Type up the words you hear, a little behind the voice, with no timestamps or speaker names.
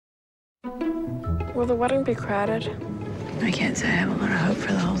Will the wedding be crowded? I can't say I have a lot of hope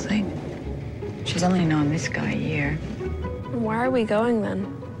for the whole thing. She's only known this guy a year. Why are we going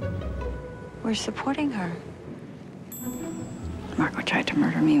then? We're supporting her. Margot tried to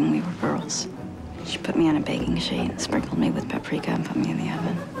murder me when we were girls. She put me on a baking sheet, sprinkled me with paprika, and put me in the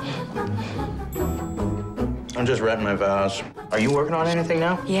oven. I'm just writing my vows. Are you working on anything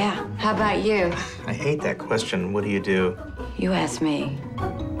now? Yeah. How about you? I hate that question. What do you do? You ask me.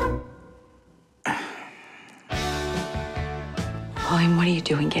 Pauline, what are you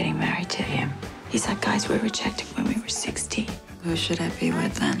doing getting married to him? He's like guys we rejected when we were 16. Who should I be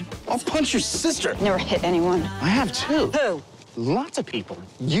with then? I'll punch your sister. Never hit anyone. I have too. Who? Lots of people.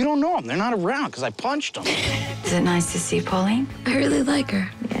 You don't know them. They're not around because I punched them. Is it nice to see Pauline? I really like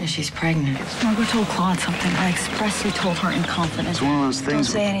her. Yeah, she's pregnant. Margot told Claude something. I expressly told her in confidence. It's one of those things.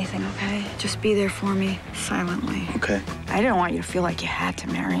 Don't say anything, okay? Just be there for me, silently. Okay. I didn't want you to feel like you had to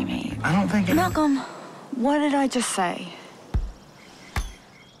marry me. I don't think Malcolm, what did I just say?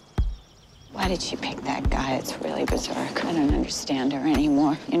 Why did she pick that guy? It's really berserk. I don't understand her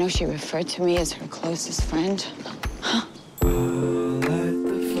anymore. You know, she referred to me as her closest friend. Huh?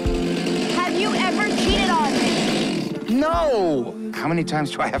 Have you ever cheated on me? No! How many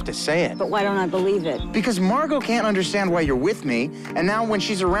times do I have to say it? But why don't I believe it? Because Margot can't understand why you're with me, and now when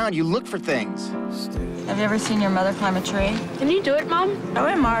she's around, you look for things. Have you ever seen your mother climb a tree? Can you do it, Mom? Go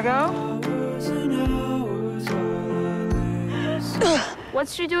in, Margot.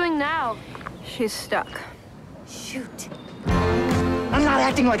 What's she doing now? She's stuck. Shoot. I'm not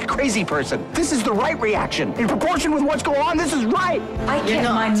acting like a crazy person. This is the right reaction. In proportion with what's going on, this is right. I kept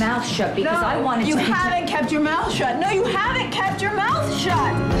my mouth shut because I wanted You to be... haven't kept your mouth shut. No, you haven't kept your mouth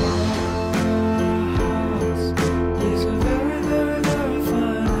shut. It's a very, very, very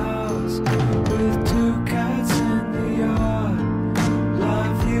fine house with 2 cats in the yard.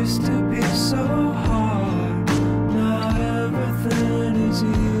 Life used to be so hard. Now everything is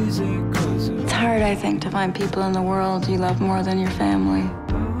easy. It's hard, I think, to find people in the world you love more than your family.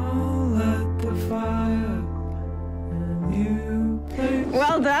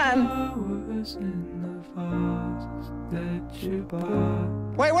 Well done.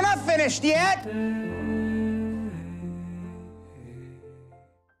 Wait, we're not finished yet.